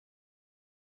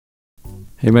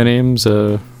Hey, my name's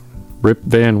Rip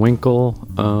Van Winkle.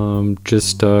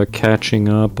 Just catching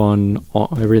up on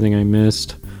everything I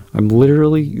missed. I'm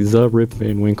literally the Rip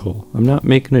Van Winkle. I'm not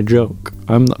making a joke.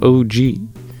 I'm the OG.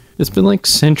 It's been like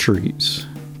centuries.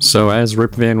 So as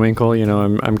Rip Van Winkle, you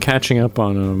know, I'm catching up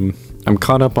on I'm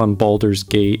caught up on Baldur's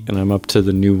Gate, and I'm up to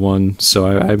the new one. So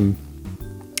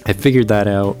I figured that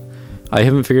out. I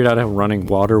haven't figured out how running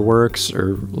water works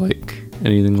or like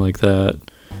anything like that.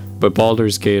 But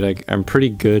Baldur's Gate, I'm pretty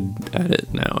good at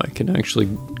it now. I can actually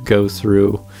go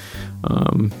through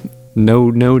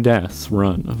no death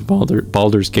run of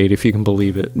Baldur's Gate, if you can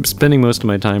believe it. I'm spending most of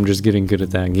my time just getting good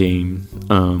at that game.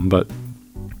 But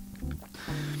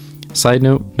side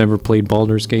note, never played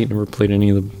Baldur's Gate, never played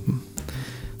any of them.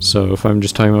 So if I'm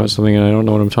just talking about something and I don't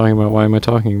know what I'm talking about, why am I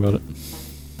talking about it?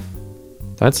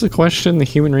 That's the question the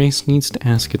human race needs to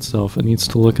ask itself. It needs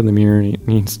to look in the mirror and it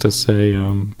needs to say,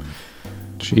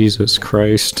 Jesus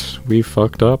Christ, we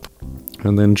fucked up.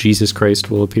 And then Jesus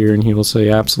Christ will appear and he will say,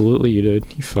 absolutely you did,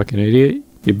 you fucking idiot,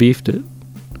 you beefed it.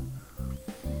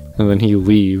 And then he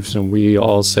leaves and we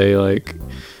all say like,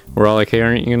 we're all like, hey,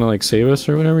 aren't you gonna like save us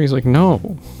or whatever? He's like,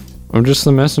 no, I'm just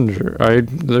the messenger. I'm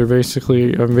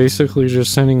basically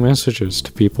just sending messages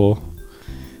to people.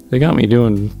 They got me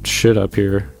doing shit up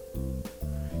here.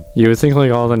 You would think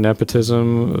like all the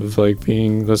nepotism of like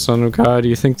being the son of God,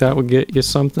 you think that would get you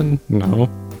something? No.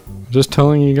 I'm just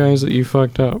telling you guys that you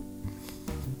fucked up.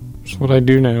 That's what I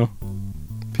do now.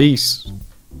 Peace.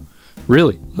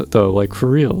 Really, though, like for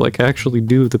real, like actually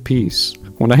do the peace.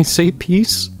 When I say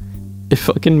peace, it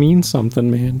fucking means something,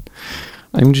 man.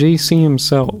 I'm JC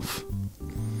himself.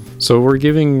 So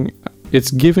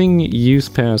it's giving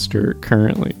youth pastor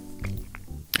currently.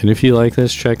 And if you like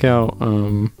this, check out,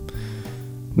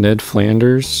 Ned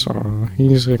Flanders.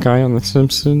 He's a guy on The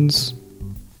Simpsons.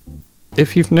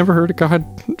 If you've never heard of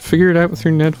God, figure it out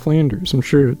through Ned Flanders. I'm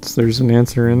sure there's an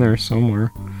answer in there somewhere.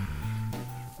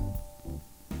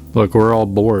 Look, we're all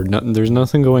bored. There's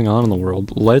nothing going on in the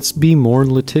world. Let's be more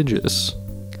litigious.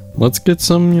 Let's get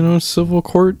some, civil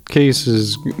court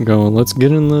cases going. Let's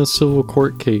get in the civil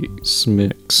court case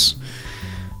mix.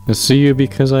 I see you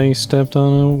because I stepped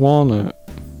on a walnut.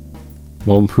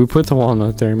 Well, who put the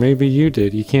walnut there? Maybe you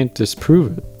did. You can't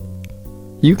disprove it.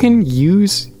 You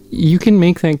can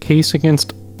make that case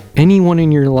against anyone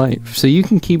in your life, so you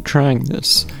can keep trying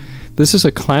this. This is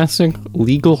a classic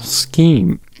legal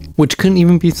scheme, which couldn't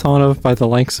even be thought of by the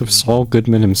likes of Saul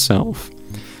Goodman himself.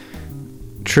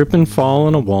 Trip and fall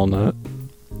on a walnut,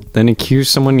 then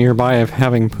accuse someone nearby of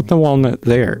having put the walnut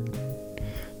there.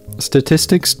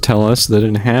 Statistics tell us that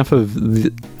in half of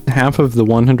the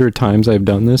 100 times I've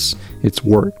done this, it's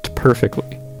worked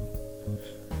perfectly.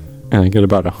 And I get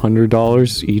about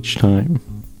 $100 each time.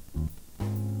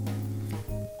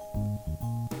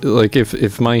 Like,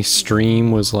 if my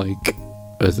stream was like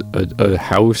a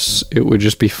house, it would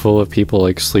just be full of people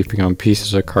like sleeping on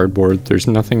pieces of cardboard. There's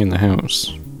nothing in the house.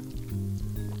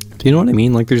 Do you know what I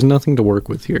mean? Like, there's nothing to work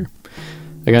with here.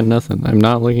 I got nothing. I'm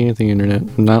not looking at the internet.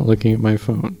 I'm not looking at my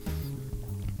phone.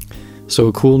 So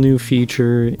a cool new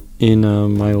feature in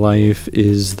my life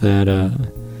is that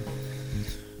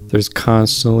there's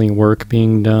constantly work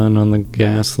being done on the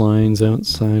gas lines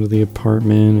outside of the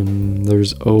apartment, and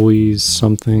there's always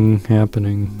something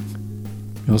happening.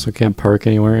 You also can't park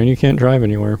anywhere, and you can't drive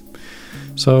anywhere.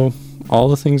 So all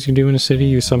the things you do in a city,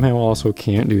 you somehow also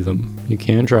can't do them. You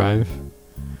can't drive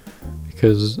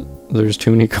because there's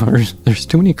too many cars. There's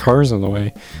too many cars on the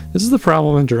way. This is the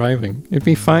problem with driving. It'd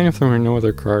be fine if there were no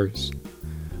other cars.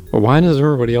 But why does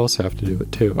everybody else have to do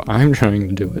it too? I'm trying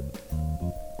to do it.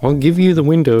 I'll give you the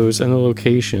windows and the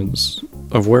locations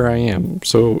of where I am,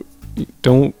 so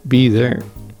don't be there.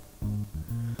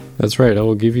 That's right, I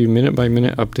will give you minute by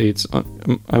minute updates.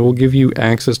 I will give you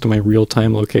access to my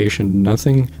real-time location.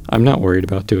 I'm not worried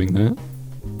about doing that.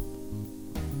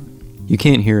 You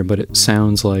can't hear it, but it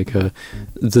sounds like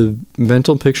the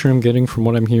mental picture I'm getting from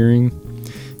what I'm hearing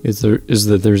is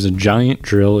that there's a giant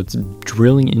drill. It's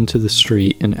drilling into the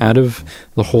street, and out of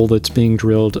the hole that's being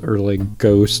drilled are like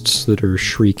ghosts that are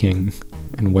shrieking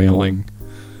and wailing.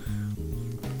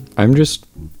 I'm just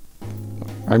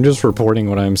reporting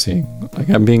what I'm seeing. Like,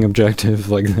 I'm being objective.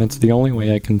 Like, that's the only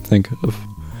way I can think of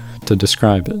to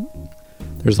describe it.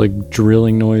 There's like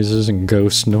drilling noises and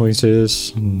ghost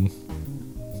noises, and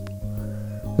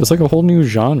it's like a whole new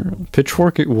genre.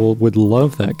 Pitchfork would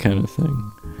love that kind of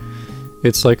thing.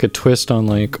 It's like a twist on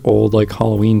like old like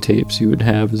Halloween tapes you would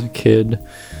have as a kid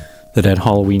that had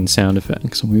Halloween sound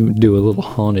effects, and we would do a little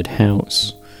haunted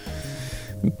house.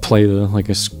 Play like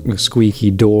a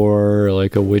squeaky door, or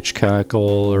like a witch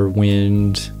cackle or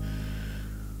wind.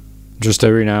 Just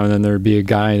every now and then there'd be a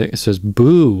guy that says,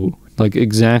 boo, like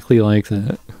exactly like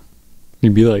that.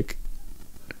 You'd be like,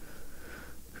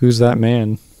 who's that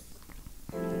man?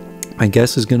 My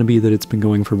guess is going to be that it's been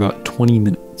going for about 20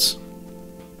 minutes.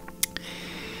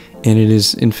 And it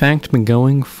has, in fact, been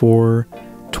going for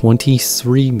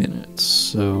 23 minutes.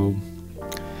 So,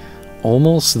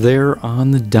 almost there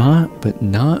on the dot, but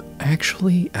not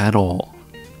actually at all.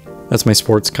 That's my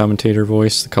sports commentator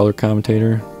voice, the color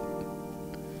commentator.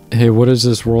 Hey, what is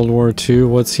this, World War II?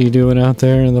 What's he doing out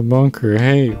there in the bunker?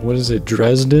 Hey, what is it,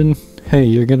 Dresden? Hey,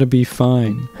 you're gonna be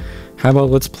fine. How about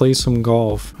let's play some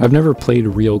golf? I've never played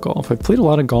real golf. I've played a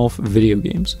lot of golf video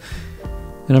games.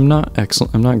 And I'm not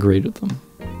excellent. I'm not great at them.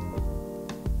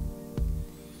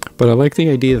 But I like the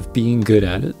idea of being good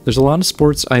at it. There's a lot of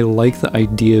sports I like the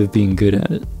idea of being good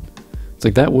at it. It's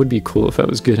like, that would be cool if I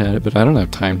was good at it, but I don't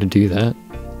have time to do that.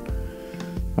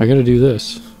 I gotta do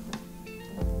this.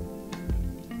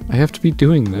 I have to be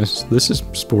doing this. This is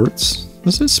sports.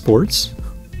 This is sports.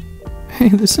 Hey,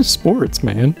 this is sports,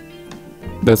 man.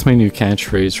 That's my new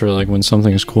catchphrase for like when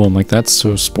something is cool. I'm like, that's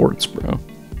so sports, bro.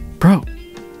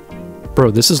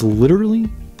 Bro, this is literally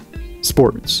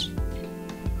sports.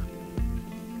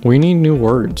 We need new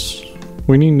words.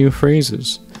 We need new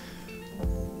phrases.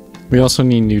 We also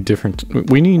need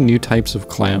we need new types of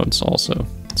clouds also.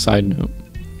 Side note.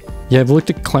 Yeah, I've looked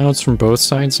at clouds from both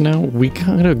sides now. We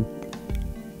gotta...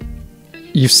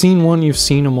 You've seen one, you've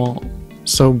seen them all.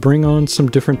 So bring on some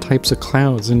different types of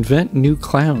clouds. Invent new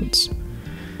clouds.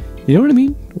 You know what I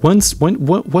mean? What's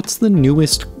the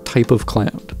newest type of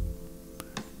cloud?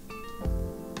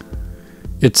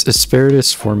 It's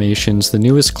asparagus formations. The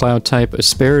newest cloud type,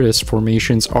 asparagus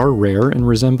formations, are rare and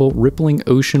resemble rippling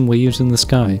ocean waves in the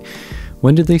sky.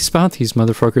 When did they spot these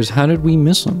motherfuckers? How did we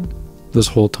miss them this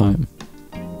whole time?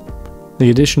 The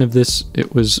addition of this,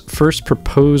 it was first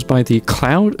proposed by the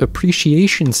Cloud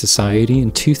Appreciation Society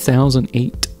in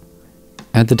 2008.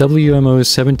 At the WMO's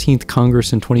 17th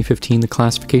Congress in 2015, the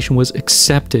classification was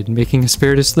accepted, making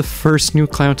asparagus the first new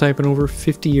cloud type in over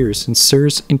 50 years since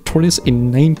Cirrus and Tortoise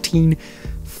in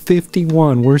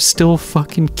 1951. We're still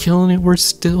fucking killing it. We're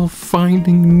still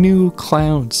finding new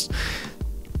clouds.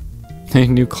 A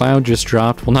new cloud just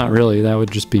dropped. Well, not really. That would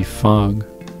just be fog.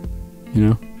 You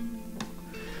know?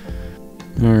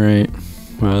 Alright.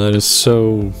 Wow, that is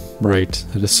so bright.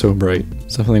 That is so bright.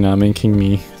 It's definitely not making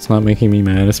me... It's not making me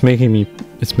mad. It's making me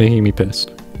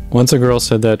pissed. Once a girl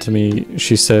said that to me,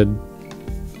 she said,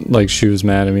 like, she was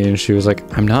mad at me, and she was like,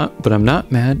 I'm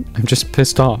not mad. I'm just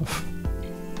pissed off.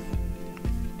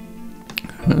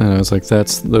 And I was like,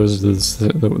 that's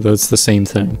the same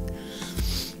thing.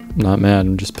 I'm not mad,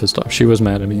 I'm just pissed off. She was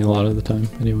mad at me a lot of the time,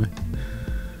 anyway.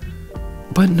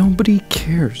 But nobody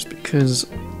cares, because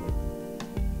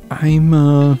I'm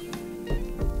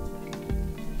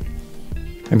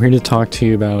here to talk to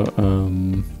you about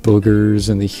boogers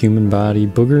and the human body.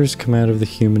 Boogers come out of the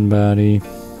human body.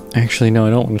 Actually, no, I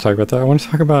don't want to talk about that. I want to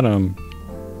talk about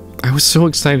I was so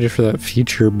excited for that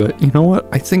feature, but you know what?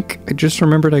 I think I just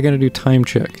remembered I gotta do time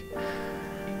check.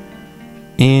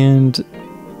 And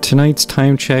tonight's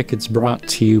time check, it's brought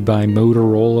to you by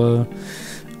Motorola.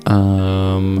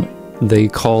 They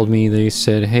called me, they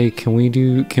said, hey, can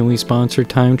we sponsor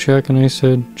time check? And I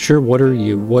said, sure. What do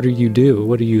you do?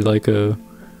 What are you, like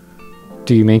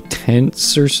do you make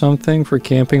tents or something for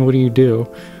camping? What do you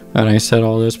do? And I said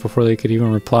all this before they could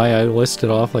even reply. I listed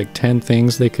off like 10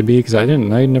 things they could be, because I'd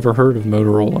never heard of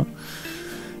Motorola.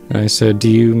 And I said, do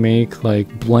you make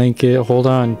like blanket? Hold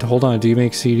on. Do you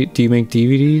make do you make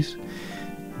DVDs?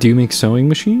 Do you make sewing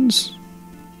machines?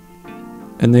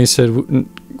 And they said,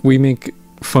 we make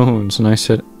phones. And I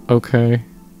said, okay.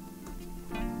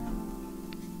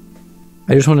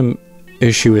 I just want to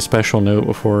issue a special note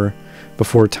before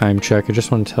time check. I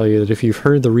just want to tell you that if you've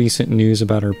heard the recent news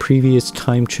about our previous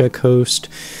time check host,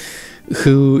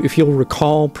 who, if you'll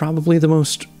recall, probably the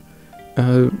most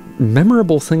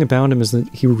memorable thing about him is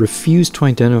that he refused to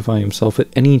identify himself at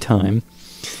any time.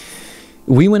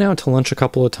 We went out to lunch a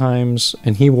couple of times,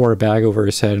 and he wore a bag over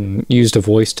his head and used a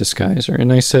voice disguiser.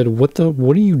 And I said, what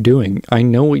are you doing? I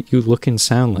know what you look and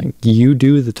sound like. You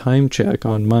do the time check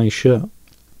on my show.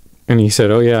 And he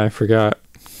said, oh yeah, I forgot.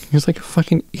 He was like a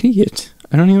fucking idiot.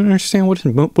 I don't even understand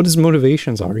what his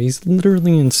motivations are. He's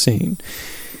literally insane.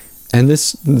 And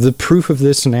the proof of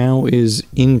this now is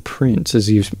in print, as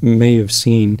you may have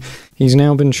seen. He's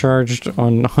now been charged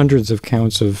on hundreds of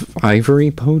counts of ivory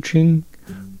poaching.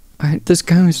 This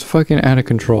guy is fucking out of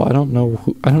control. I don't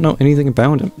know anything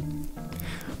about him.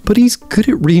 But he's good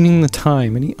at reading the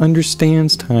time, and he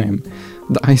understands time.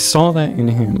 I saw that in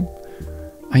him.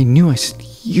 I said,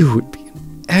 you would be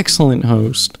an excellent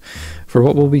host for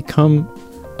what will become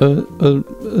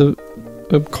a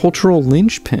cultural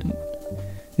linchpin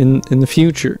in the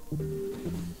future.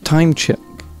 Time check.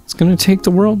 It's going to take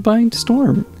the world by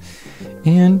storm.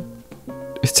 And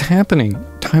it's happening.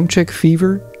 Time check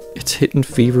fever. It's hitting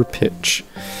fever pitch.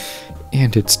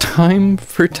 And it's time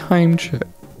for time check.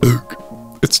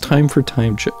 It's time for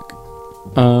time check.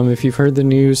 If you've heard the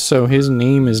news, so his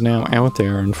name is now out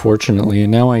there, unfortunately,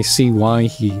 and now I see why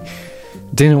he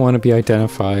didn't want to be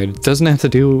identified. It doesn't have to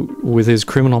do with his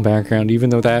criminal background, even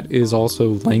though that is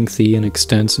also lengthy and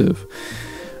extensive.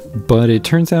 But it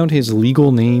turns out his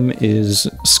legal name is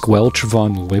Squelch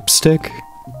Von Lipstick.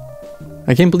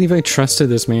 I can't believe I trusted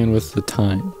this man with the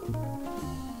time.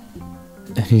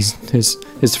 And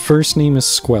his first name is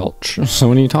Squelch. So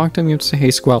when you talk to him, you have to say,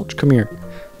 "Hey, Squelch, come here."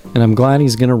 And I'm glad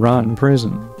he's gonna rot in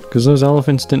prison, because those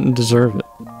elephants didn't deserve it.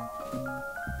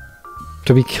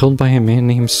 To be killed by a man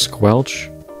named Squelch?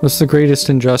 That's the greatest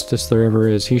injustice there ever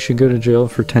is. He should go to jail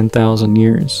for 10,000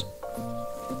 years.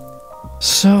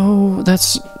 So,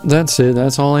 that's it.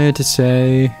 That's all I had to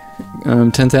say.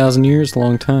 10,000 years,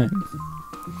 long time.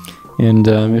 And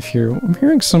I'm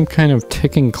hearing some kind of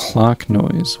ticking clock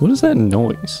noise. What is that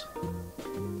noise?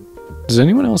 Does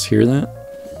anyone else hear that?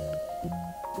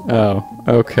 Oh,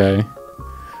 okay.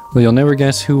 Well, you'll never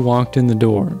guess who walked in the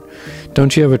door.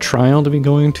 Don't you have a trial to be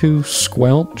going to,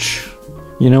 Squelch?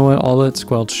 You know what? I'll let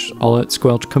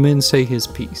Squelch come in and say his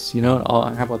piece. You know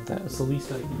what? How about that? It's the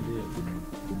least I can do.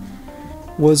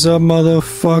 What's up,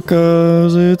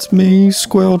 motherfuckers? It's me,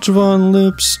 Squelch Von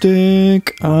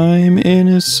Lipstick. I'm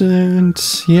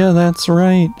innocent. Yeah, that's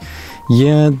right.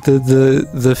 Yeah,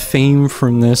 the fame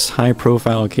from this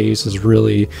high-profile case has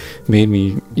really made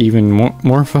me even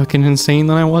more fucking insane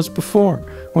than I was before.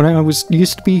 When I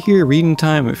used to be here reading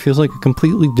time, it feels like a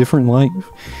completely different life,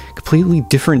 completely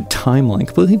different timeline,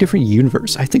 completely different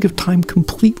universe. I think of time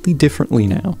completely differently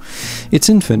now. It's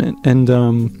infinite, and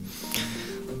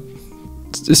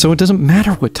so it doesn't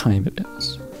matter what time it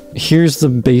is. Here's the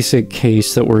basic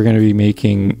case that we're going to be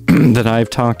making that I've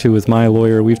talked to with my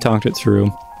lawyer. We've talked it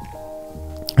through.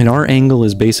 And our angle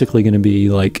is basically going to be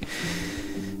like,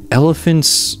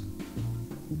 elephants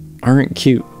aren't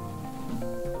cute.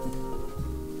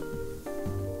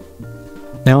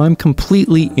 Now, I'm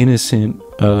completely innocent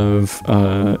of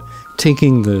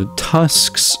taking the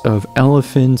tusks of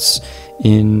elephants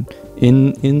in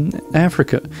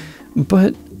Africa.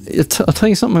 But I'll tell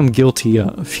you something I'm guilty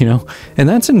of, you know? And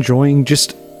that's enjoying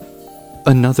just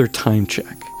another time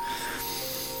check.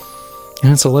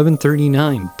 And it's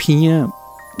 11:39 p.m.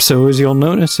 So as you'll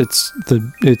notice,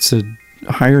 it's a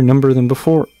higher number than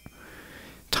before.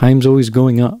 Time's always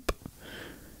going up.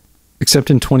 Except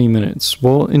in 20 minutes.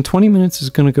 Well, in 20 minutes it's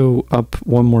going to go up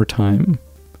one more time.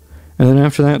 And then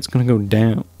after that it's going to go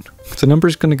down. The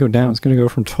number's going to go down. It's going to go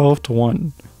from 12 to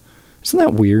 1. Isn't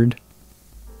that weird?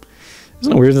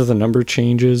 Isn't it weird that the number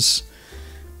changes,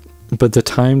 but the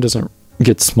time doesn't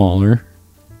get smaller?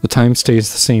 The time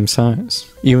stays the same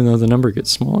size, even though the number gets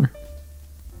smaller.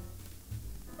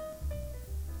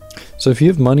 So if you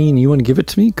have money and you want to give it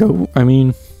to me, go. I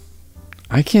mean,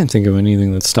 I can't think of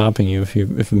anything that's stopping you,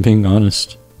 if I'm being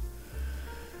honest.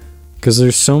 Because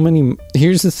there's so many...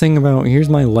 Here's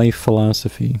my life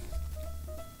philosophy.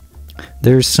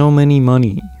 There's so many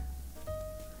money.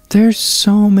 There's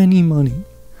so many money.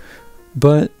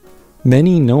 But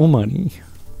many no money.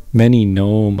 Many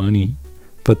no money.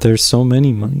 But there's so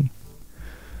many money.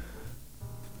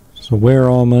 So where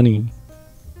all money?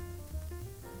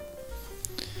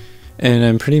 And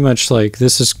I'm pretty much like,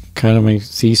 this is kind of my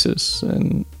thesis.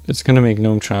 And it's going to make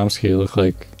Noam Chomsky look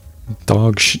like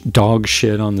dog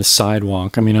shit on the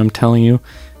sidewalk. I mean, I'm telling you,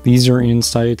 these are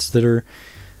insights that are...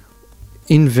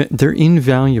 they're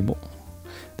invaluable.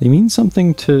 They mean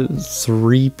something to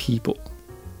 3 people.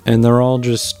 And they're all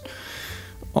just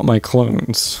my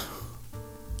clones.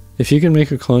 If you could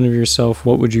make a clone of yourself,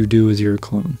 what would you do with your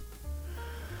clone?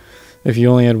 If you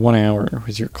only had 1 hour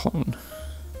with your clone.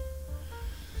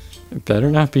 It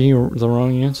better not be the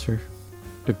wrong answer.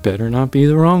 It better not be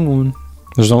the wrong one.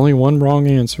 There's only one wrong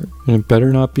answer, and it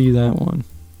better not be that one.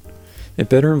 It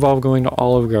better involve going to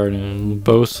Olive Garden and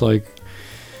both, like,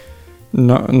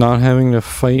 not having to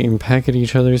fight and peck at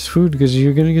each other's food because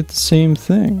you're gonna get the same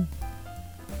thing.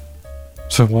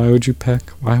 So why would you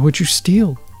peck? Why would you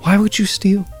steal? Why would you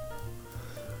steal?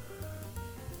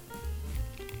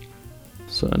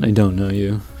 So, and I don't know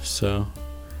you, so...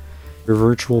 You're a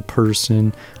virtual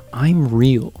person. I'm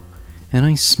real. And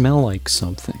I smell like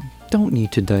something. Don't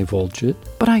need to divulge it,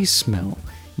 but I smell.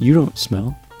 You don't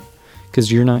smell.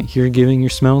 Because you're not here giving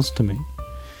your smells to me.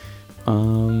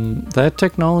 That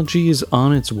technology is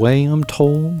on its way, I'm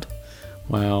told.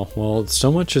 Wow, well, so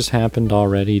much has happened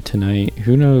already tonight.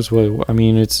 Who knows what... I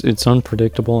mean, it's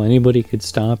unpredictable. Anybody could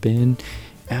stop in.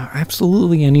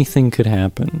 Absolutely anything could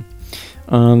happen.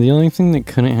 The only thing that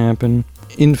couldn't happen...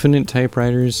 Infinite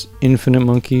typewriters, infinite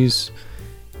monkeys...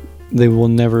 They will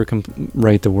never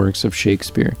write the works of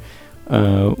Shakespeare.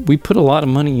 We put a lot of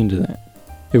money into that.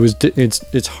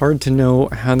 It's hard to know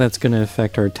how that's going to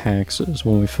affect our taxes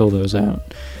when we fill those out.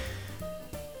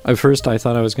 At first I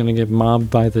thought I was going to get mobbed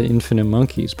by the infinite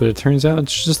monkeys, but it turns out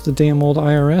it's just the damn old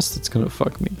IRS that's going to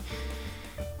fuck me.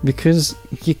 Because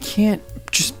you can't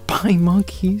just buy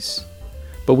monkeys.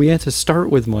 But we had to start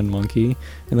with one monkey,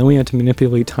 and then we had to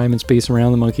manipulate time and space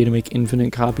around the monkey to make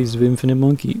infinite copies of infinite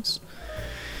monkeys.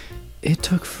 It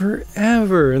took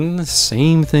forever, and the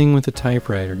same thing with the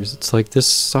typewriters. It's like, this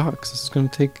sucks. This is going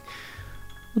to take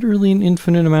literally an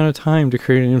infinite amount of time to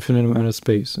create an infinite amount of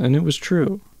space. And it was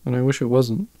true, and I wish it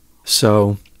wasn't.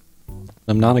 So,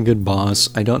 I'm not a good boss.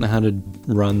 I don't know how to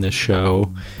run this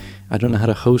show. I don't know how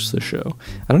to host the show.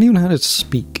 I don't even know how to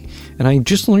speak. And I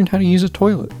just learned how to use a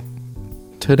toilet.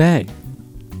 Today.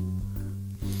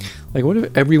 Like, what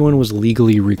if everyone was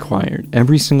legally required?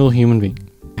 Every single human being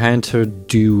had to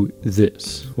do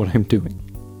this, what I'm doing.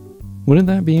 Wouldn't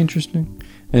that be interesting?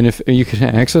 And if you could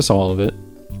access all of it,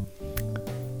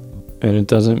 and it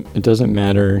doesn't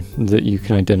matter that you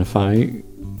can identify,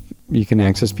 you can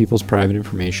access people's private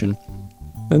information,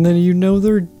 and then you know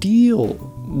their deal.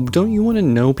 Don't you want to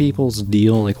know people's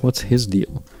deal? Like, what's his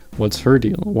deal? What's her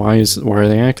deal? Why are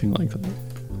they acting like that?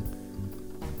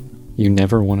 You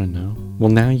never want to know? Well,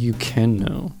 now you can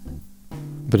know.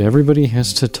 But everybody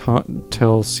has to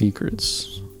tell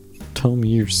secrets. Tell me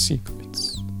your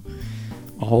secrets.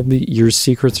 Your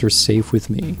secrets are safe with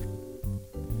me.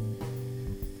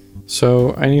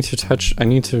 So I need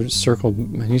to circle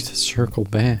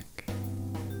back.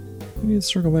 I'm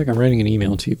writing an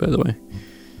email to you, by the way.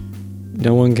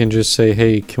 No one can just say,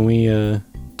 hey, can we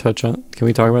talk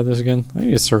about this again? I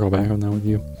need to circle back on that with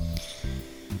you.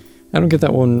 I don't get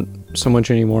that one so much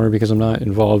anymore because I'm not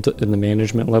involved in the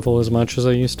management level as much as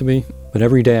I used to be. But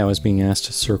every day I was being asked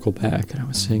to circle back, and I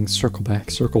was saying, circle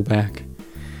back, circle back.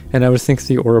 And I would think of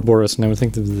the Ouroboros, and I would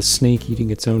think of the snake eating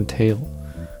its own tail.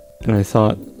 And I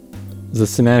thought the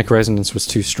thematic resonance was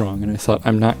too strong, and I thought,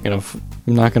 I'm not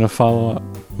gonna follow up.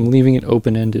 I'm leaving it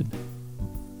open-ended.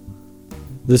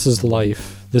 This is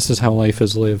life. This is how life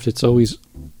is lived. It's always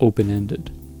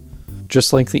open-ended.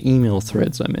 Just like the email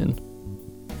threads I'm in.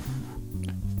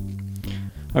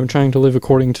 I'm trying to live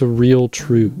according to real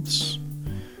truths,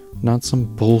 not some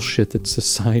bullshit that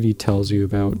society tells you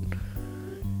about.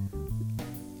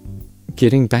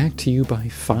 Getting back to you by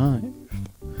 5.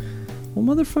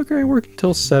 Well, motherfucker, I work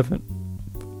until 7.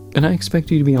 And I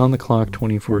expect you to be on the clock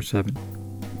 24/7.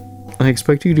 I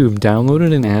expect you to have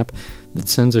downloaded an app that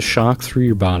sends a shock through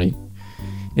your body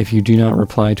if you do not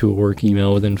reply to a work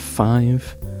email within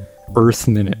 5 Earth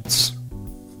minutes.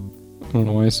 I don't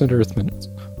know why I said Earth minutes.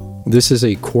 This is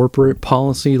a corporate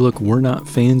policy. Look, we're not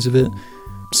fans of it.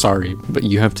 Sorry, but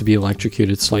you have to be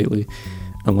electrocuted slightly.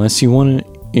 Unless you want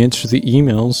to answer the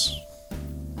emails,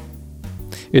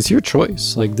 it's your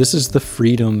choice. Like, this is the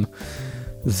freedom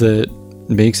that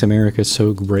makes America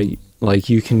so great. Like,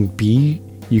 you can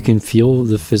feel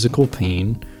the physical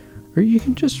pain, or you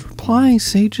can just reply,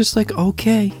 say just like,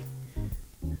 okay.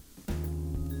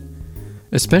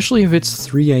 Especially if it's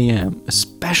 3 a.m.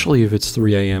 Especially if it's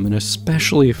 3 a.m. And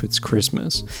especially if it's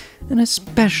Christmas. And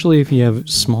especially if you have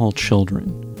small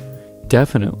children.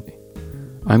 Definitely.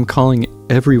 I'm calling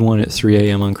everyone at 3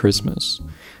 a.m. on Christmas.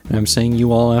 And I'm saying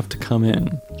you all have to come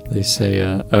in. They say,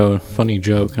 oh, funny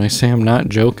joke. And I say, I'm not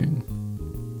joking.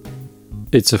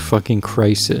 It's a fucking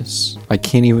crisis. I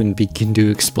can't even begin to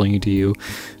explain to you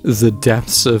the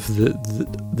depths of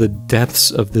the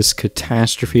depths of this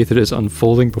catastrophe that is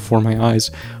unfolding before my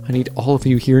eyes. I need all of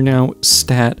you here now.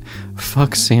 Stat.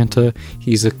 Fuck Santa.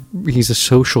 He's a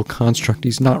social construct.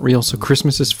 He's not real. So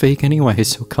Christmas is fake anyway.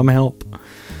 So come help.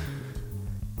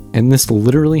 And this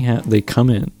literally they come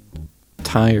in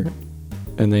tired,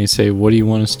 and they say, "What do you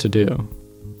want us to do?"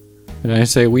 And I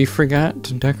say, "We forgot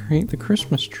to decorate the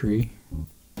Christmas tree."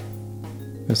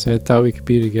 I said, I thought we could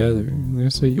be together. And they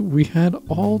said, we had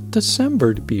all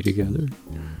December to be together.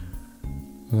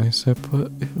 And I said,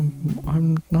 but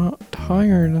I'm not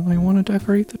tired and I want to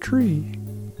decorate the tree.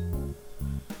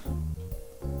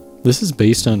 This is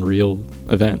based on real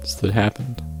events that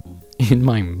happened in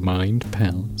my mind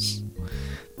palace.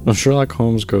 Well, Sherlock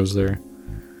Holmes goes there.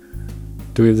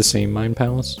 Do we have the same mind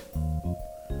palace?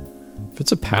 If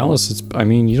it's a palace,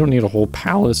 you don't need a whole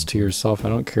palace to yourself. I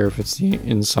don't care if it's the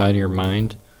inside of your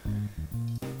mind.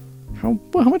 How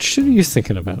much shit are you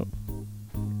thinking about?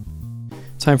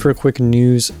 Time for a quick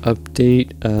news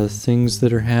update. Things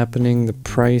that are happening. The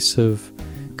price of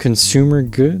consumer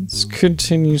goods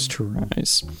continues to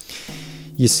rise.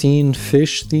 You seen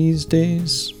fish these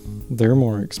days? They're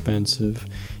more expensive.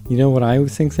 You know what I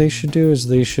would think they should do is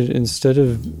they should, instead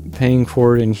of paying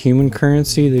for it in human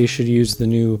currency, they should use the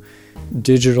new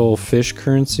digital fish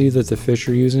currency that the fish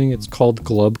are using. It's called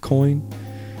GlubCoin.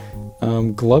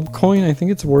 GlubCoin, I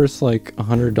think it's worth like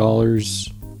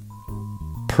 $100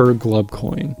 per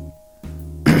GlubCoin.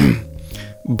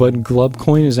 But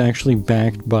GlubCoin is actually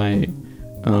backed by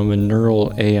a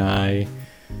neural AI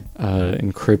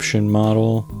encryption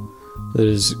model that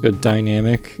is a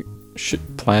dynamic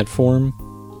platform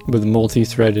with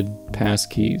multi-threaded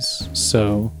passkeys.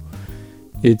 So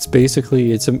it's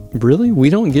basically, we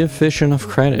don't give fish enough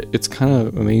credit. It's kind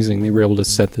of amazing they were able to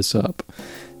set this up.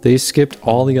 They skipped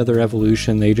all the other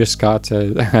evolution. They just got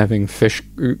to having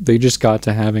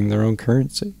their own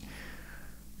currency.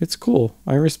 It's cool.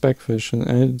 I respect fish, and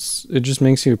it just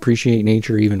makes you appreciate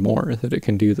nature even more that it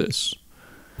can do this.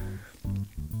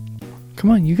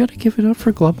 Come on, you gotta give it up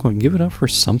for GlubCoin. Give it up for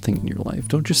something in your life.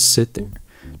 Don't just sit there.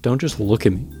 Don't just look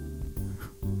at me.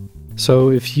 So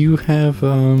if you have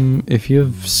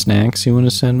snacks you want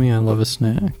to send me, I love a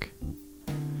snack.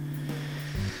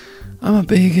 I'm a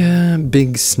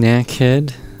big snack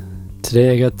head.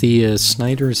 Today I got the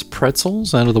Snyder's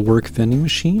pretzels out of the work vending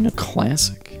machine, a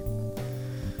classic.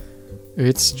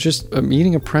 It's just,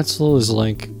 eating a pretzel is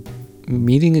like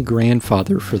meeting a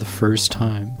grandfather for the first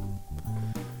time.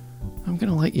 I'm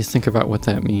gonna let you think about what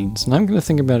that means, and I'm gonna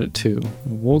think about it too.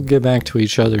 We'll get back to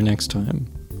each other next time,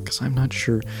 because I'm not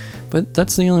sure. But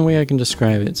that's the only way I can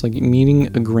describe it. It's like meeting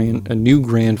a new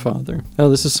grandfather. Oh,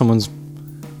 this is someone's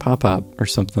pop-up or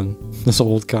something. This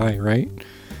old guy, right?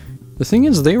 The thing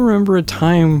is, they remember a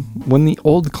time when the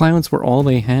old clowns were all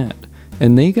they had,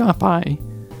 and they got by.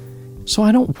 So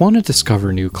I don't want to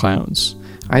discover new clowns.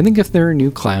 I think if there are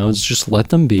new clouds, just let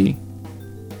them be.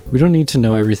 We don't need to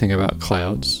know everything about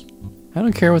clouds. I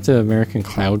don't care what the American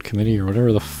Cloud Committee or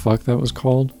whatever the fuck that was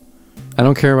called. I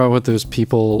don't care about what those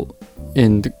people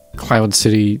in Cloud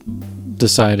City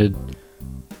decided.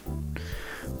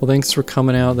 Well, thanks for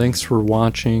coming out. Thanks for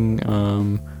watching.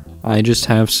 I just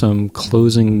have some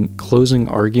closing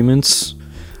arguments.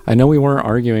 I know we weren't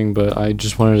arguing, but I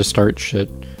just wanted to start shit.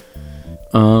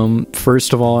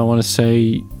 First of all, I want to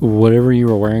say whatever you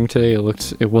were wearing today,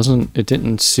 it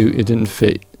didn't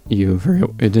fit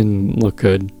you it didn't look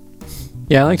good.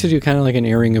 Yeah, I like to do kind of like an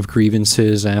airing of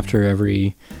grievances after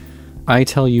I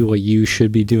tell you what you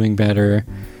should be doing better,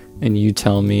 and you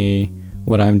tell me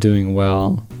what I'm doing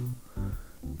well.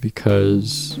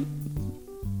 Because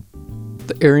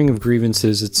the airing of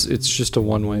grievances, it's just a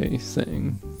one-way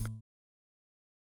thing.